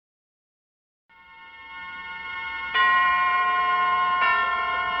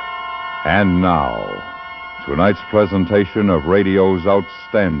And now, tonight's presentation of radio's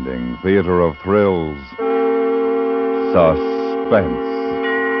outstanding theater of thrills, Suspense.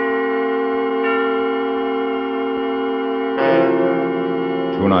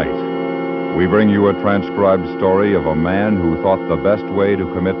 Tonight, we bring you a transcribed story of a man who thought the best way to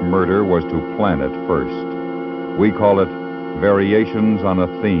commit murder was to plan it first. We call it Variations on a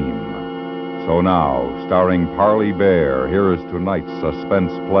Theme. So now, starring Parley Bear, here is tonight's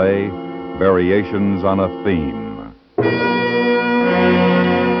suspense play, Variations on a Theme.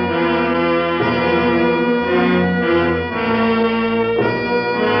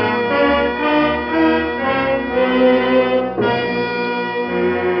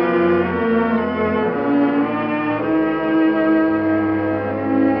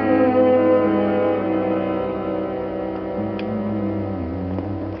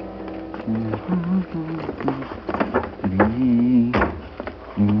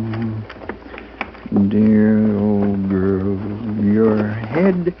 Dear old girl, your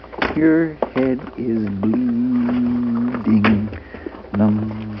head is bleeding. Dum,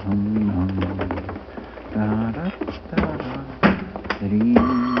 dum, dum. Da, da, da, da, dee.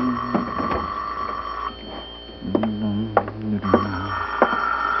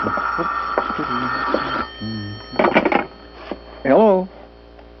 Hello?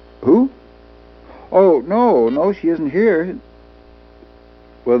 Who? Oh, no, she isn't here.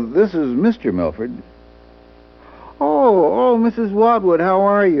 Well, this is Mr. Milford. Oh, Mrs. Watwood, how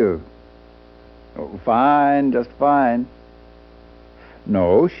are you? Oh, fine, just fine.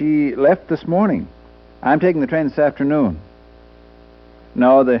 No, she left this morning. I'm taking the train this afternoon.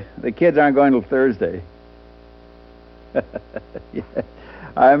 No, the kids aren't going till Thursday. Yeah,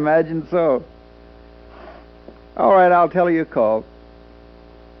 I imagine so. All right, I'll tell her you called.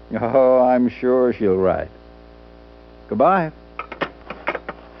 Oh, I'm sure she'll write. Goodbye.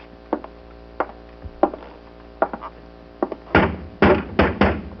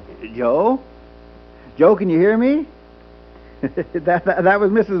 Joe? Joe, can you hear me? that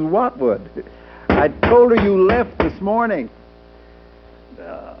was Mrs. Watwood. I told her you left this morning.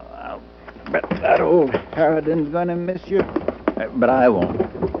 I'll bet that old harridan's gonna miss you. But I won't.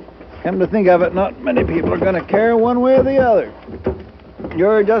 Come to think of it, not many people are gonna care one way or the other.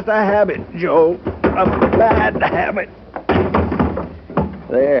 You're just a habit, Joe. A bad habit.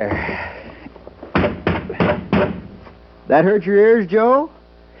 There. That hurt your ears, Joe?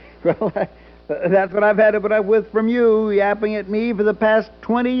 Well, that's what I've had to put up with from you, yapping at me for the past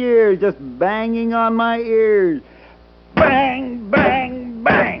 20 years, just banging on my ears. Bang, bang,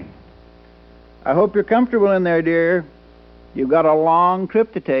 bang. I hope you're comfortable in there, dear. You've got a long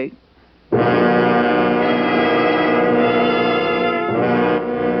trip to take.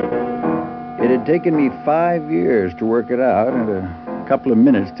 It had taken me 5 years to work it out and a couple of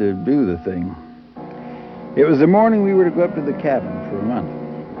minutes to do the thing. It was the morning we were to go up to the cabin for a month.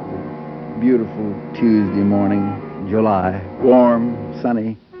 Beautiful Tuesday morning, July, warm,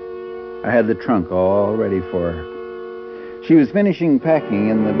 sunny. I had the trunk all ready for her. She was finishing packing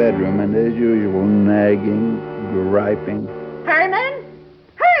in the bedroom and, as usual, nagging, griping.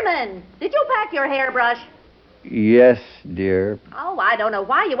 Herman, did you pack your hairbrush? Yes, dear. Oh, I don't know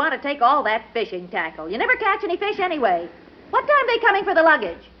why you want to take all that fishing tackle. You never catch any fish anyway. What time are they coming for the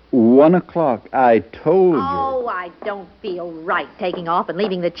luggage? 1 o'clock. I told you. Oh, I don't feel right taking off and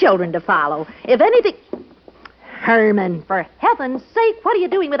leaving the children to follow. If anything... Herman, for heaven's sake, what are you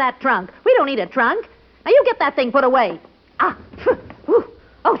doing with that trunk? We don't need a trunk. Now, you get that thing put away. Ah, oh,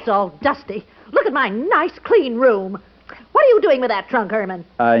 it's all dusty. Look at my nice, clean room. What are you doing with that trunk, Herman?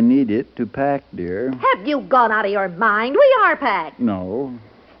 I need it to pack, dear. Have you gone out of your mind? We are packed. No,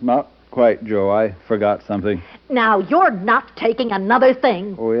 not quite, Joe. I forgot something. Now, you're not taking another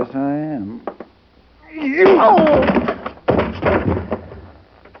thing. Oh, yes, I am.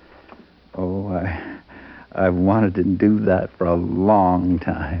 Oh, I've wanted to do that for a long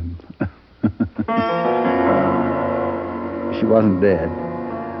time. She wasn't dead.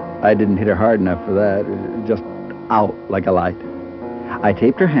 I didn't hit her hard enough for that. Just out like a light. I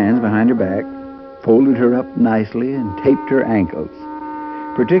taped her hands behind her back, folded her up nicely, and taped her ankles.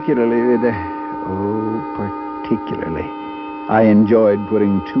 Particularly, I enjoyed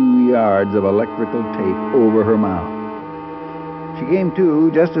putting 2 yards of electrical tape over her mouth. She came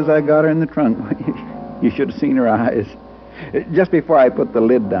to just as I got her in the trunk. You should have seen her eyes. Just before I put the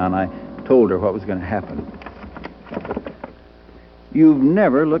lid down, I told her what was going to happen. You've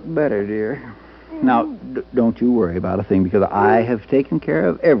never looked better, dear. Now, don't you worry about a thing, because I have taken care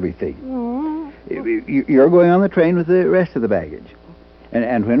of everything. You're going on the train with the rest of the baggage.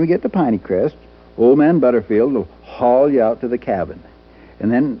 And when we get to Pineycrest, Old Man Butterfield will haul you out to the cabin.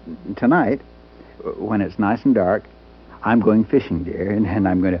 And then tonight, when it's nice and dark, I'm going fishing, dear, and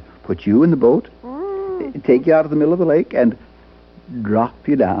I'm going to put you in the boat, take you out of the middle of the lake, and drop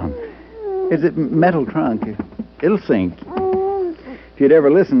you down. It's a metal trunk. It'll sink. If you'd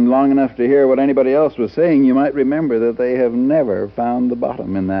ever listened long enough to hear what anybody else was saying, you might remember that they have never found the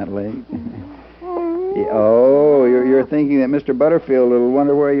bottom in that lake. Oh, you're thinking that Mr. Butterfield will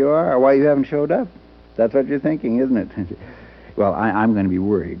wonder where you are or why you haven't showed up. That's what you're thinking, isn't it? Well, I'm going to be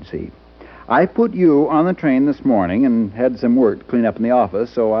worried, see. I put you on the train this morning and had some work to clean up in the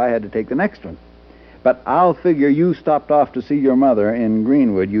office, so I had to take the next one. But I'll figure you stopped off to see your mother in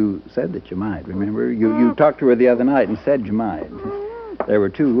Greenwood. You said that you might, remember? You talked to her the other night and said you might. There were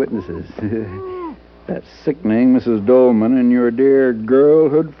 2 witnesses. That sickening Mrs. Dolman and your dear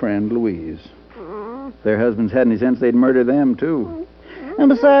girlhood friend, Louise. Their husbands had any sense they'd murder them, too. And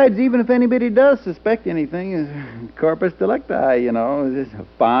besides, even if anybody does suspect anything, corpus delicti, just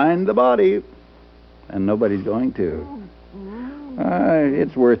find the body. And nobody's going to.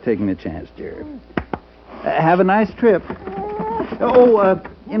 It's worth taking a chance, dear. Have a nice trip.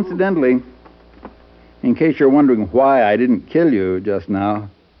 Incidentally, in case you're wondering why I didn't kill you just now,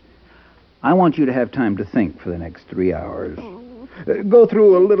 I want you to have time to think for the next 3 hours. Go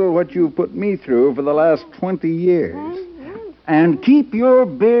through a little what you've put me through for the last 20 years. And keep your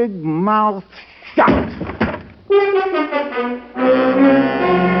big mouth shut.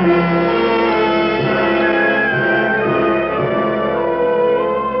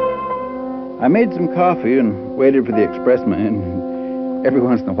 I made some coffee and waited for the expressman. Every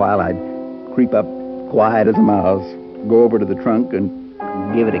once in a while, I'd creep up quiet as a mouse, go over to the trunk and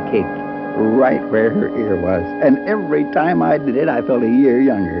give it a kick right where her ear was. And every time I did it, I felt a year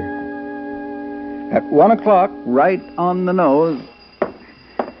younger. At 1 o'clock, right on the nose.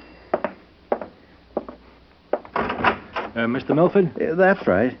 Mr. Milford? That's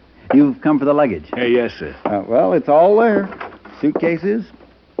right. You've come for the luggage. Yes, sir. Well, it's all there. Suitcases,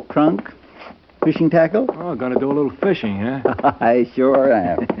 trunk, fishing tackle. Oh, gonna do a little fishing, huh? I sure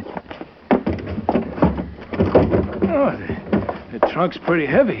am. The trunk's pretty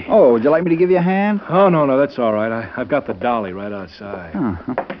heavy. Oh, would you like me to give you a hand? Oh, no, that's all right. I've got the dolly right outside.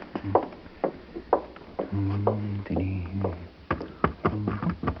 Uh-huh.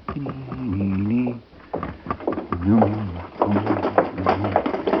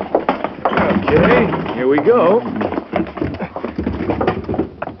 Okay, here we go.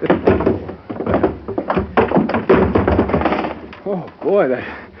 Oh, boy,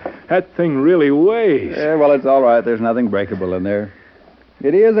 that thing really weighs. Yeah, well, it's all right. There's nothing breakable in there.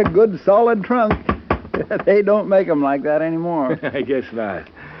 It is a good, solid trunk. They don't make them like that anymore. I guess not.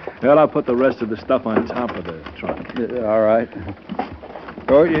 Well, I'll put the rest of the stuff on top of the trunk. All right.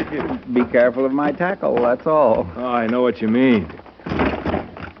 Oh, you be careful of my tackle, that's all. Oh, I know what you mean.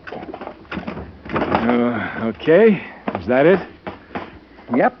 Okay. Is that it?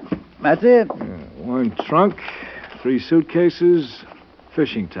 Yep, that's it. 1 trunk, 3 suitcases,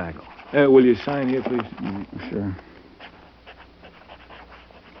 fishing tackle. Will you sign here, please? Sure.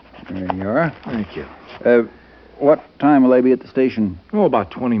 There you are. Thank you. What time will they be at the station? Oh, about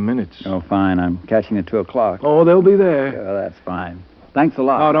 20 minutes. Oh, fine. I'm catching at 2 o'clock. Oh, they'll be there. Yeah, that's fine. Thanks a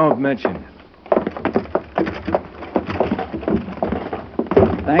lot. Oh, don't mention it.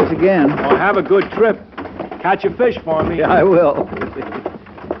 Thanks again. Oh, have a good trip. Catch a fish for me. Yeah, I will.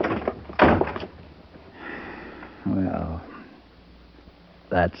 Well,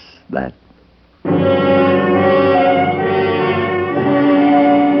 that's that.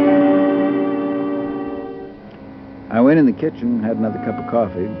 I went in the kitchen, had another cup of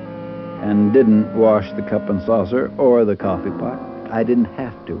coffee, and didn't wash the cup and saucer or the coffee pot. I didn't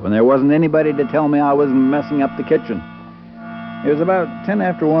have to, and there wasn't anybody to tell me I was messing up the kitchen. It was about 10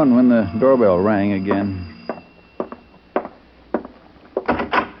 after 1 when the doorbell rang again.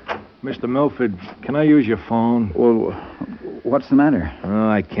 Mr. Milford, can I use your phone? Well, what's the matter? Oh,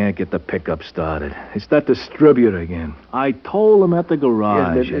 I can't get the pickup started. It's that distributor again. I told him at the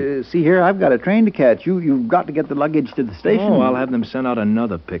garage. See here, I've got a train to catch. You've got to get the luggage to the station. Oh, I'll have them send out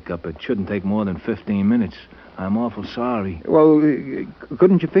another pickup. It shouldn't take more than 15 minutes. I'm awful sorry. Well,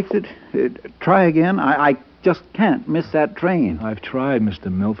 couldn't you fix it? Try again. I just can't miss that train. I've tried,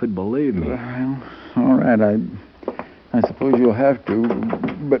 Mr. Milford, believe me. Well, all right, I suppose you'll have to.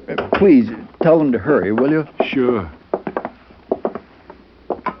 But please, tell them to hurry, will you? Sure.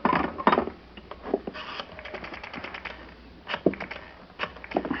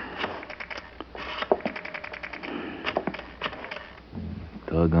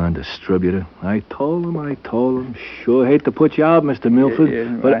 Doggone distributor. I told him. Sure hate to put you out, Mr. Milford. Yeah,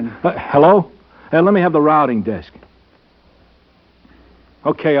 but right. hello? Let me have the routing desk.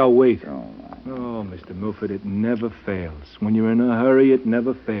 Okay, I'll wait. Oh, Oh, Mr. Milford, it never fails. When you're in a hurry, it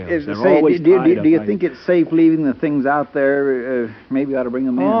never fails. They're say, always do tied up. you think it's safe leaving the things out there? Maybe you ought to bring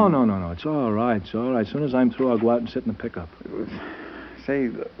them in. Oh, no. It's all right. It's all right. As soon as I'm through, I'll go out and sit in the pickup. Say,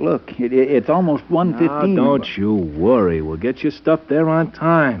 look, it's almost 1:15. Now, don't you worry. We'll get your stuff there on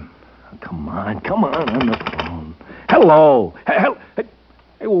time. Come on on the phone. Hello. Hey,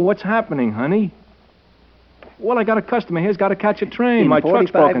 well, what's happening, honey? Well, I got a customer here's got to catch a train. My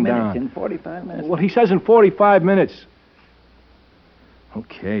truck's broken down. In 45 minutes. Well, he says in 45 minutes.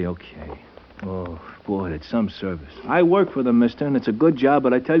 Okay. Oh, boy, that's some service. I work for them, mister, and it's a good job,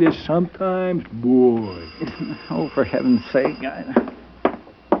 but I tell you, sometimes, boy. Oh, for heaven's sake.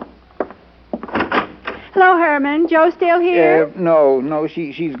 Hello, Herman. Joe still here? No,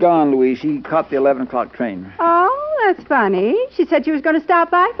 she's gone, Louise. She caught the 11 o'clock train. Oh, that's funny. She said she was going to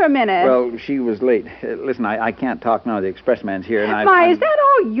stop by for a minute. Well, she was late. Listen, I can't talk now. The expressman's here, and Is that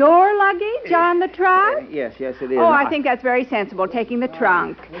all your luggage on the truck? Yes, it is. Oh, I think that's very sensible, taking the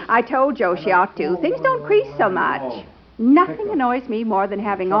trunk. I told Joe she ought to. Things don't crease so much. Nothing annoys me more than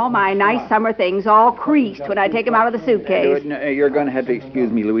having all my nice summer things all creased when I take them out of the suitcase. You're going to have to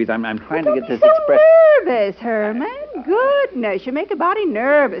excuse me, Louise. I'm trying to get this so express... nervous, Herman. Goodness, you make a body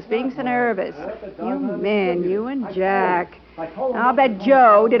nervous, being so nervous. You men, you and Jack. I'll bet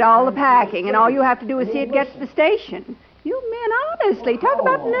Joe did all the packing, and all you have to do is see it get to the station. You men, honestly, talk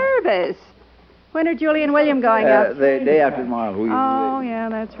about nervous. When are Julie and William going out? The day after tomorrow, Louise. Oh, yeah,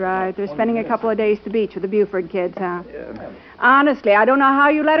 that's right. They're spending a couple of days at the beach with the Buford kids, huh? Honestly, I don't know how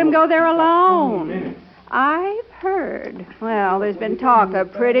you let them go there alone. I've heard. Well, there's been talk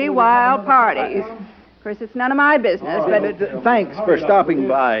of pretty wild parties. Of course, it's none of my business, but... Thanks for stopping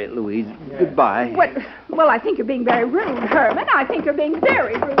by, Louise. Goodbye. What? Well, I think you're being very rude, Herman. I think you're being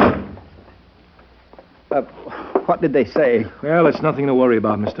very rude. What did they say? Well, it's nothing to worry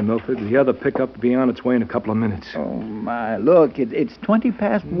about, Mr. Milford. The other pickup will be on its way in a couple of minutes. Oh, my. Look, it's 20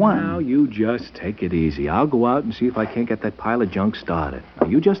 past 1. Now, you just take it easy. I'll go out and see if I can't get that pile of junk started. Now,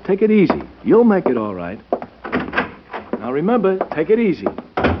 you just take it easy. You'll make it all right. Now, remember, take it easy.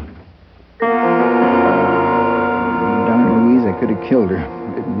 Darn Louise, I could have killed her.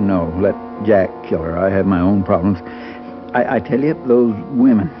 No, let Jack kill her. I have my own problems. I tell you, those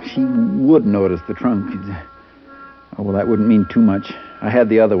women, she would notice the trunk. Oh, well, that wouldn't mean too much. I had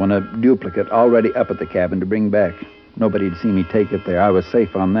the other one, a duplicate, already up at the cabin to bring back. Nobody'd see me take it there. I was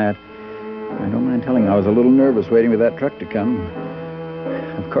safe on that. I don't mind telling you, I was a little nervous waiting for that truck to come.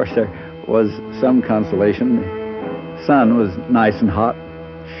 Of course, there was some consolation. The sun was nice and hot,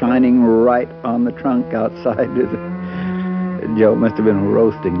 shining right on the trunk outside. Joe must have been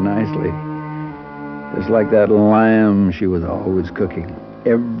roasting nicely. Just like that lamb she was always cooking.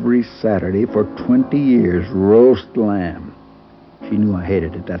 Every Saturday for 20 years, roast lamb. She knew I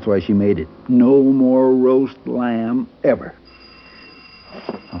hated it. That's why she made it. No more roast lamb ever.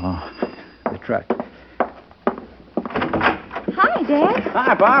 Oh, the truck. Hi, Dad.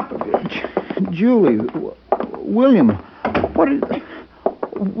 Hi, Pop. Julie, William,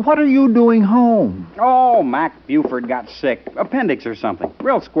 what are you doing home? Oh, Mac Buford got sick. Appendix or something.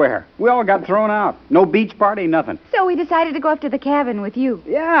 Real square. We all got thrown out. No beach party, nothing. So we decided to go up to the cabin with you.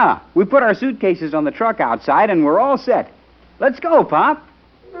 Yeah, we put our suitcases on the truck outside and we're all set. Let's go, Pop.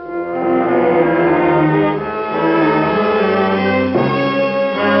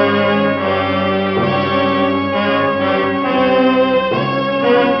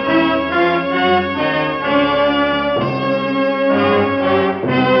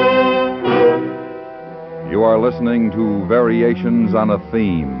 You are listening to Variations on a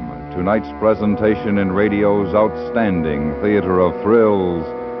Theme, tonight's presentation in radio's outstanding theater of thrills,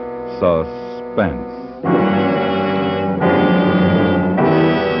 Suspense.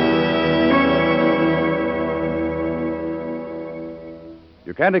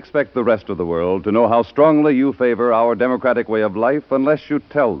 You can't expect the rest of the world to know how strongly you favor our democratic way of life unless you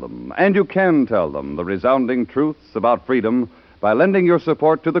tell them. And you can tell them the resounding truths about freedom by lending your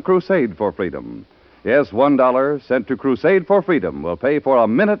support to the Crusade for Freedom. Yes, $1 sent to Crusade for Freedom will pay for a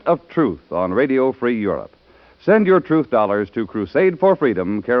minute of truth on Radio Free Europe. Send your truth dollars to Crusade for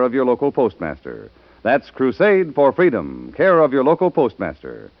Freedom, care of your local postmaster. That's Crusade for Freedom, care of your local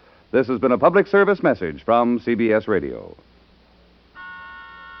postmaster. This has been a public service message from CBS Radio.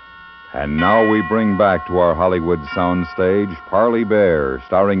 And now we bring back to our Hollywood soundstage Parley Bear,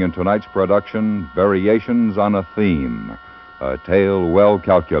 starring in tonight's production, Variations on a Theme. A tale well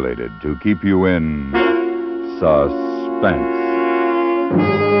calculated to keep you in suspense.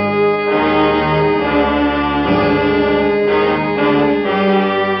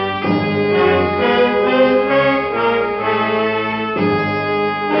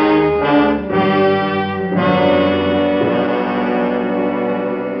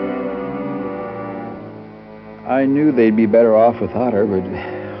 they'd be better off without her, but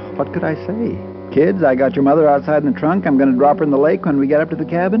what could I say? Kids, I got your mother outside in the trunk. I'm going to drop her in the lake when we get up to the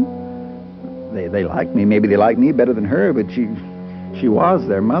cabin. They like me. Maybe they like me better than her, but she was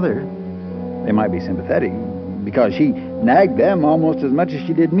their mother. They might be sympathetic because she nagged them almost as much as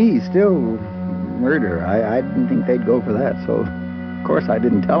she did me. Still, murder. I didn't think they'd go for that, so of course I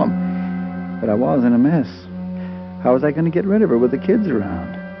didn't tell them. But I was in a mess. How was I going to get rid of her with the kids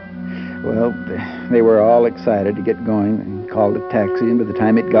around? Well, they were all excited to get going and called a taxi, and by the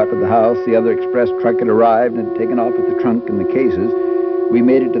time it got to the house, the other express truck had arrived and had taken off with the trunk and the cases. We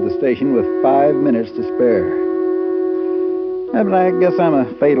made it to the station with 5 minutes to spare. But I guess I'm a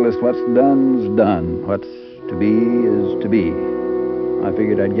fatalist. What's done's done. What's to be is to be. I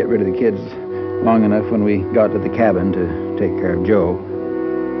figured I'd get rid of the kids long enough when we got to the cabin to take care of Joe.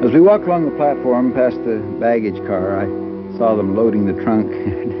 As we walked along the platform past the baggage car, I saw them loading the trunk.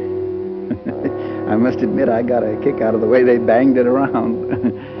 I must admit I got a kick out of the way they banged it around.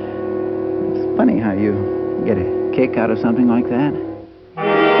 It's funny how you get a kick out of something like that.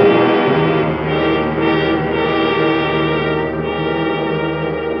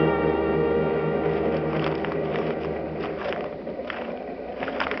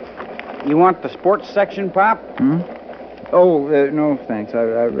 You want the sports section, Pop? Oh, no, thanks. I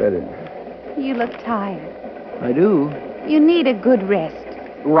read it. You look tired. I do? You need a good rest.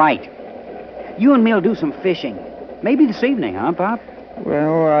 Right. You and me'll do some fishing. Maybe this evening, huh, Pop?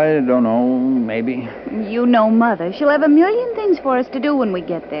 Well, I don't know. Maybe. You know Mother. She'll have a million things for us to do when we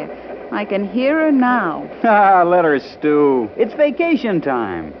get there. I can hear her now. Ah, let her stew. It's vacation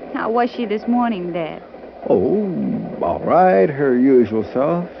time. How was she this morning, Dad? Oh, all right. Her usual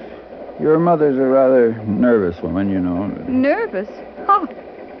self. Your mother's a rather nervous woman, you know. Nervous? Oh,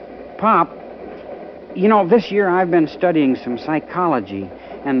 Pop, you know, this year I've been studying some psychology,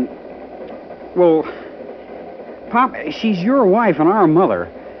 and, well, Pop, she's your wife and our mother.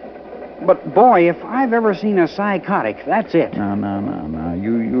 But, boy, if I've ever seen a psychotic, that's it. No.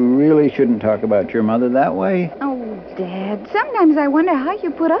 You really shouldn't talk about your mother that way. oh, Dad. Sometimes I wonder how you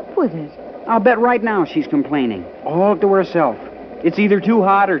put up with it. I'll bet right now she's complaining, all to herself. It's either too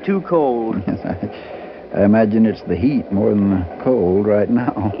hot or too cold. I imagine it's the heat more than the cold right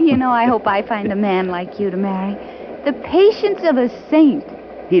now. You know, I hope I find a man like you to marry. The patience of a saint.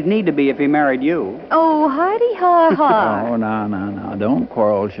 He'd need to be if he married you. Oh, hardy har har. Oh, no. Don't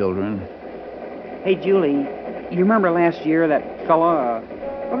quarrel, children. Hey, Julie, you remember last year that fella,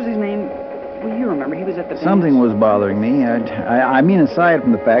 what was his name? Well, you remember, he was at the dance. Something was bothering me. I mean, aside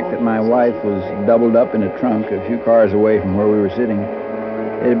from the fact that my wife was doubled up in a trunk a few cars away from where we were sitting,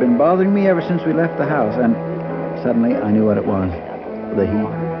 it had been bothering me ever since we left the house, and suddenly I knew what it was. The heat.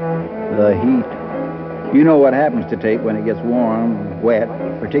 The heat. You know what happens to tape when it gets warm, wet,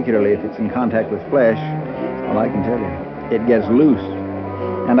 particularly if it's in contact with flesh. Well, I can tell you, it gets loose.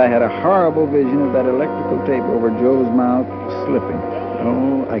 And I had a horrible vision of that electrical tape over Joe's mouth slipping.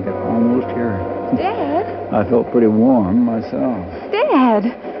 Oh, I could almost hear it. Dad? I felt pretty warm myself. Dad?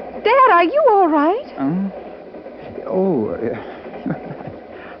 Dad, are you all right?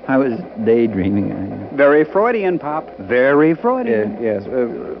 I was daydreaming. Very Freudian, Pop. Very Freudian. Yes.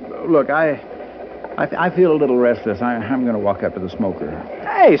 Look, I feel a little restless. I'm going to walk up to the smoker.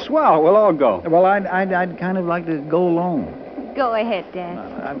 Hey, swell. We'll all go. Well, I'd kind of like to go alone. Go ahead, Dad.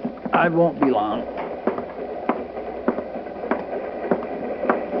 I won't be long.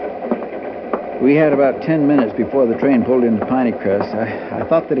 We had about 10 minutes before the train pulled into Pineycrest. I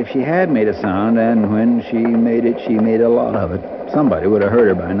thought that if she had made a sound, and when she made it, she made a lot of it, somebody would have heard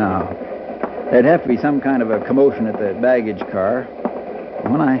her by now. There'd have to be some kind of a commotion at the baggage car.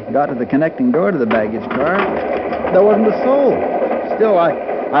 When I got to the connecting door to the baggage car, there wasn't a soul. Still,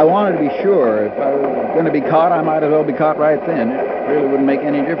 I wanted to be sure. If I was going to be caught, I might as well be caught right then. It really wouldn't make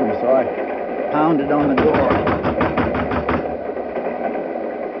any difference, so I pounded on the door.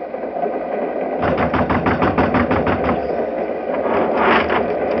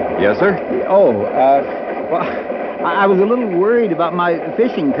 Yes, sir? Well, I was a little worried about my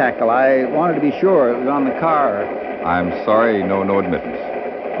fishing tackle. I wanted to be sure it was on the car. I'm sorry, no admittance.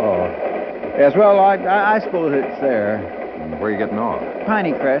 Oh. Yes, well, I suppose it's there. Where are you getting off?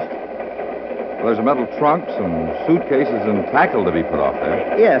 Pineycrest. Well, there's a metal trunk, some suitcases, and tackle to be put off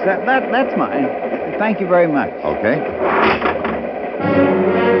there. Yes, that's mine. Thank you very much. Okay.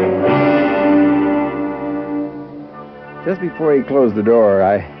 Just before he closed the door,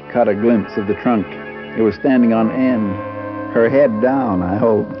 I caught a glimpse of the trunk. It was standing on end, her head down, I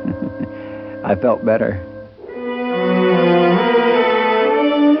hope. I felt better.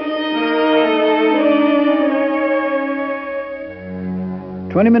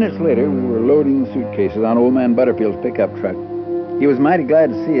 20 minutes later, we were loading the suitcases on old man Butterfield's pickup truck. He was mighty glad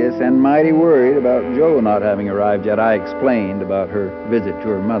to see us and mighty worried about Joe not having arrived yet. I explained about her visit to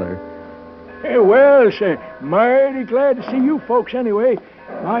her mother. Hey, well, say, mighty glad to see you folks anyway.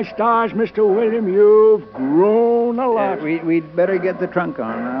 My stars, Mr. William, you've grown a lot. We'd better get the trunk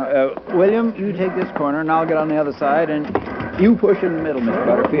on now. William, you take this corner, and I'll get on the other side, and you push in the middle, Mr.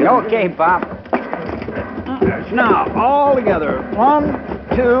 Butterfield. Okay, Pop. Now, all together. 1,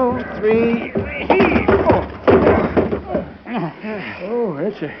 2, 3. Oh,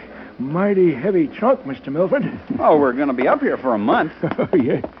 that's a mighty heavy trunk, Mr. Milford. Oh, we're going to be up here for a month. Oh,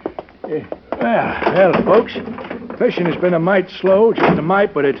 yeah. Well, folks, fishing has been a mite slow, just a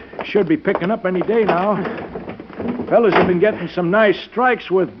mite, but it should be picking up any day now. Fellas have been getting some nice strikes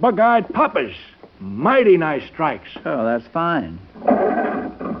with bug-eyed poppers. Mighty nice strikes. Oh, that's fine.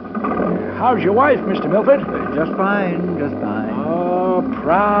 How's your wife, Mr. Milford? Just fine, just fine. Oh,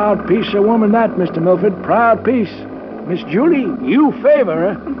 proud piece of woman that, Mr. Milford. Proud piece. Miss Julie, you favor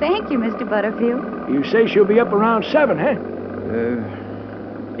her. Thank you, Mr. Butterfield. You say she'll be up around 7, huh?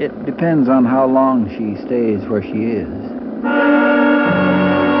 It depends on how long she stays where she is.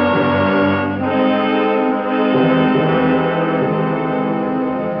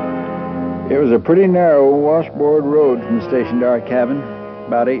 It was a pretty narrow washboard road from the station to our cabin,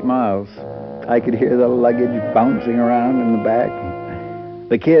 about 8 miles. I could hear the luggage bouncing around in the back.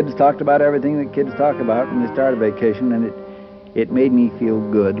 The kids talked about everything that kids talk about when they start a vacation, and it made me feel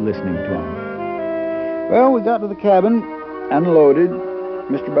good listening to them. Well, we got to the cabin, unloaded.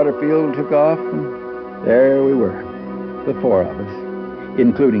 Mr. Butterfield took off, and there we were, the 4 of us,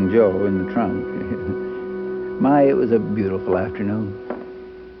 including Joe in the trunk. My, it was a beautiful afternoon.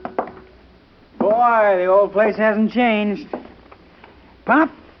 Boy, the old place hasn't changed. Pop,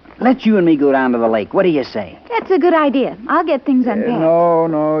 let you and me go down to the lake. What do you say? That's a good idea. I'll get things unpacked.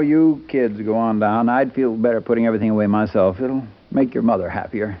 No, you kids go on down. I'd feel better putting everything away myself. It'll make your mother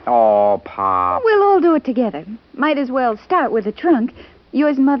happier. Oh, Pop. We'll all do it together. Might as well start with the trunk.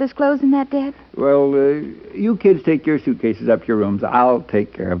 Yours and Mother's clothes in that, Dad? Well, you kids take your suitcases up to your rooms. I'll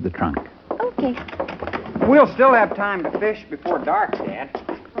take care of the trunk. Okay. We'll still have time to fish before dark, Dad.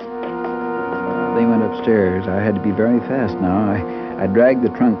 They went upstairs. I had to be very fast now. I dragged the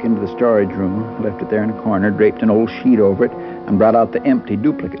trunk into the storage room, left it there in a corner, draped an old sheet over it, and brought out the empty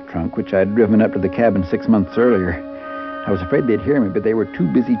duplicate trunk, which I'd driven up to the cabin 6 months earlier. I was afraid they'd hear me, but they were too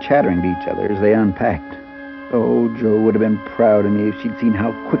busy chattering to each other as they unpacked. Oh, Joe would have been proud of me if she'd seen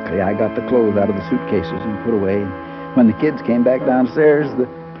how quickly I got the clothes out of the suitcases and put away. When the kids came back downstairs, the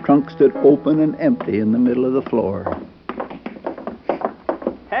trunk stood open and empty in the middle of the floor.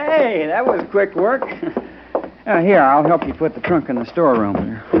 Hey, that was quick work. Here, I'll help you put the trunk in the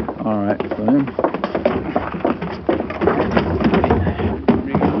storeroom. All right, William.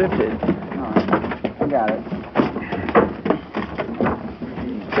 Lift it. I got it.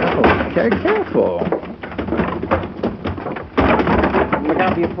 Careful. Look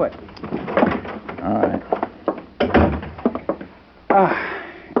out for your foot. All right.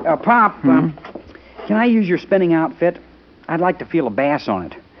 Pop, can I use your spinning outfit? I'd like to feel a bass on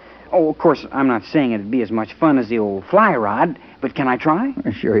it. Oh, of course, I'm not saying it'd be as much fun as the old fly rod, but can I try?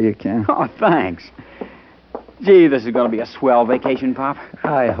 Sure you can. Oh, thanks. Gee, this is going to be a swell vacation, Pop.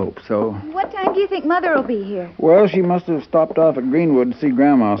 I hope so. What time do you think Mother will be here? Well, she must have stopped off at Greenwood to see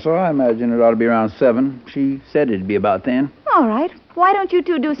Grandma, so I imagine it ought to be around 7. She said it'd be about then. All right. Why don't you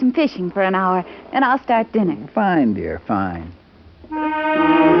two do some fishing for an hour, and I'll start dinner. Fine, dear, fine.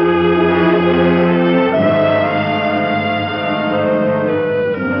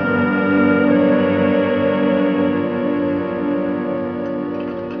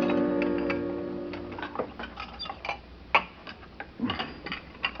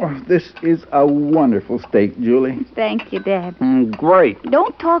 Oh, this is a wonderful steak, Julie. Thank you, Dad. Great.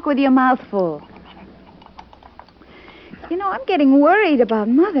 Don't talk with your mouth full. You know, I'm getting worried about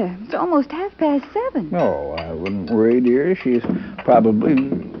Mother. It's almost 7:30. No, I wouldn't worry, dear. She's probably...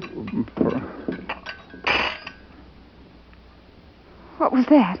 What was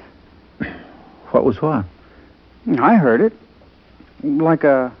that? What was what? I heard it. Like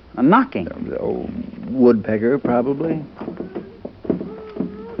a knocking. The old woodpecker, probably.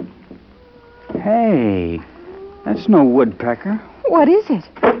 Hey, that's no woodpecker. What is it?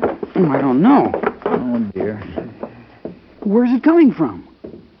 Oh, I don't know. Oh, dear. Where's it coming from?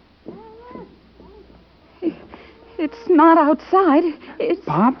 It's not outside. It's...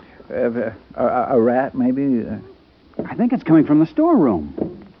 Pop? A rat, maybe? I think it's coming from the storeroom.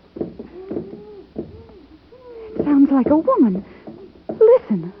 It sounds like a woman.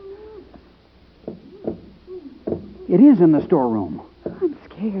 Listen. It is in the storeroom. I'm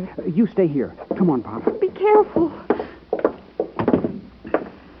scared. You stay here. Come on, Pop. Be careful.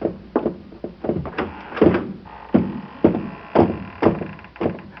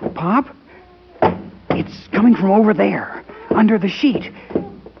 Pop? It's coming from over there, under the sheet.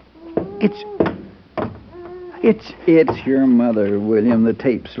 It's It's your mother, William. The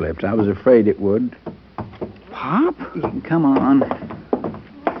tape slipped. I was afraid it would. Pop? Come on.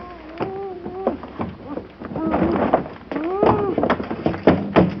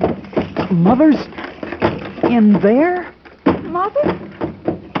 Mother's in there? Mother?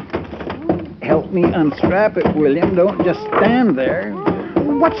 Help me unstrap it, William. Don't just stand there.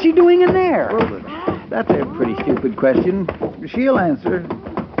 What's she doing in there? Well, that's a pretty stupid question. She'll answer.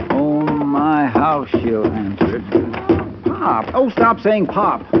 Oh, my, how she'll answer. Pop. Oh, stop saying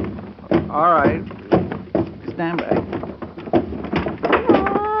pop. All right. Stand back.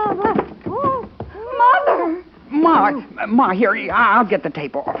 Mother! Ma, here, I'll get the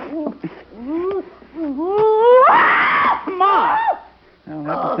tape off. Ma! I'll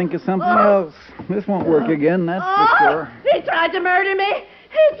have to think of something else. This won't work again, that's for sure. He tried to murder me.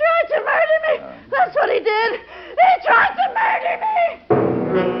 He tried to murder me. That's what he did. He tried to murder me.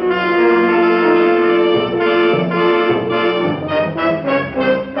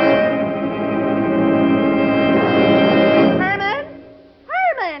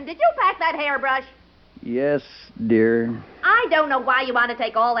 Herman, did you pack that hairbrush? Yes, dear. I don't know why you want to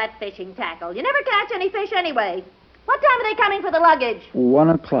take all that fishing tackle. You never catch any fish anyway. What time are they coming for the luggage? 1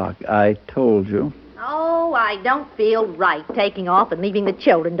 o'clock, I told you. Oh, I don't feel right taking off and leaving the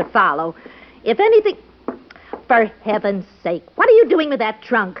children to follow. If anything... For heaven's sake, what are you doing with that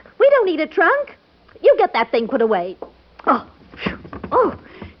trunk? We don't need a trunk. You get that thing put away. Oh, phew. Oh,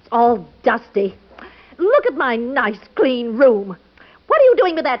 it's all dusty. Look at my nice, clean room. What are you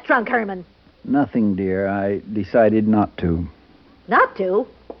doing with that trunk, Herman? Nothing, dear. I decided not to. Not to?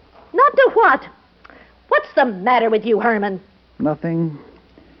 Not to what? What's the matter with you, Herman? Nothing.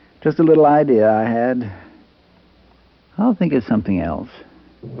 Just a little idea I had. I'll think of something else.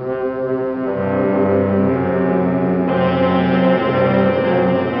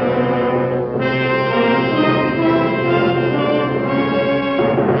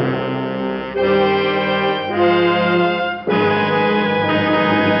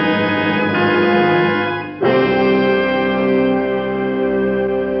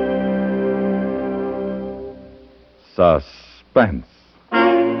 Suspense,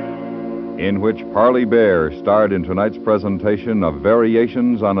 in which Parley Bear starred in tonight's presentation of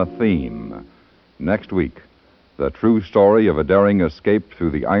Variations on a Theme. Next week, the true story of a daring escape through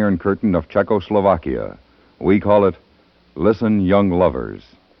the Iron Curtain of Czechoslovakia. We call it Listen, Young Lovers.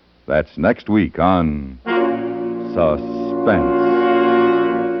 That's next week on Suspense.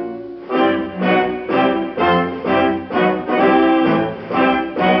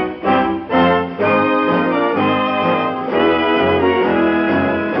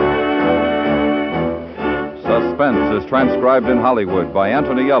 Suspense is transcribed in Hollywood by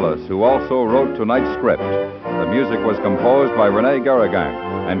Anthony Ellis, who also wrote tonight's script. The music was composed by Rene Garrigan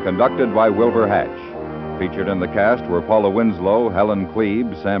and conducted by Wilbur Hatch. Featured in the cast were Paula Winslow, Helen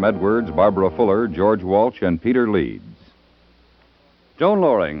Klebe, Sam Edwards, Barbara Fuller, George Walsh, and Peter Leeds. Joan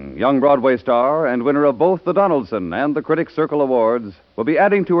Loring, young Broadway star and winner of both the Donaldson and the Critics' Circle Awards, will be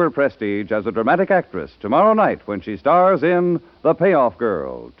adding to her prestige as a dramatic actress tomorrow night when she stars in The Payoff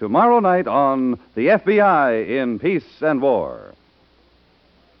Girl, tomorrow night on the FBI in Peace and War.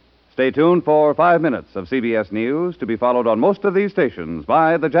 Stay tuned for 5 minutes of CBS News, to be followed on most of these stations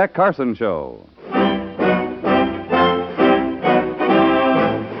by The Jack Carson Show.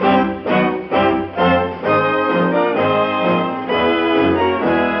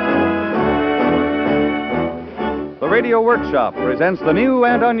 Radio Workshop presents the new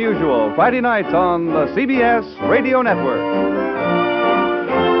and unusual Friday nights on the CBS Radio Network.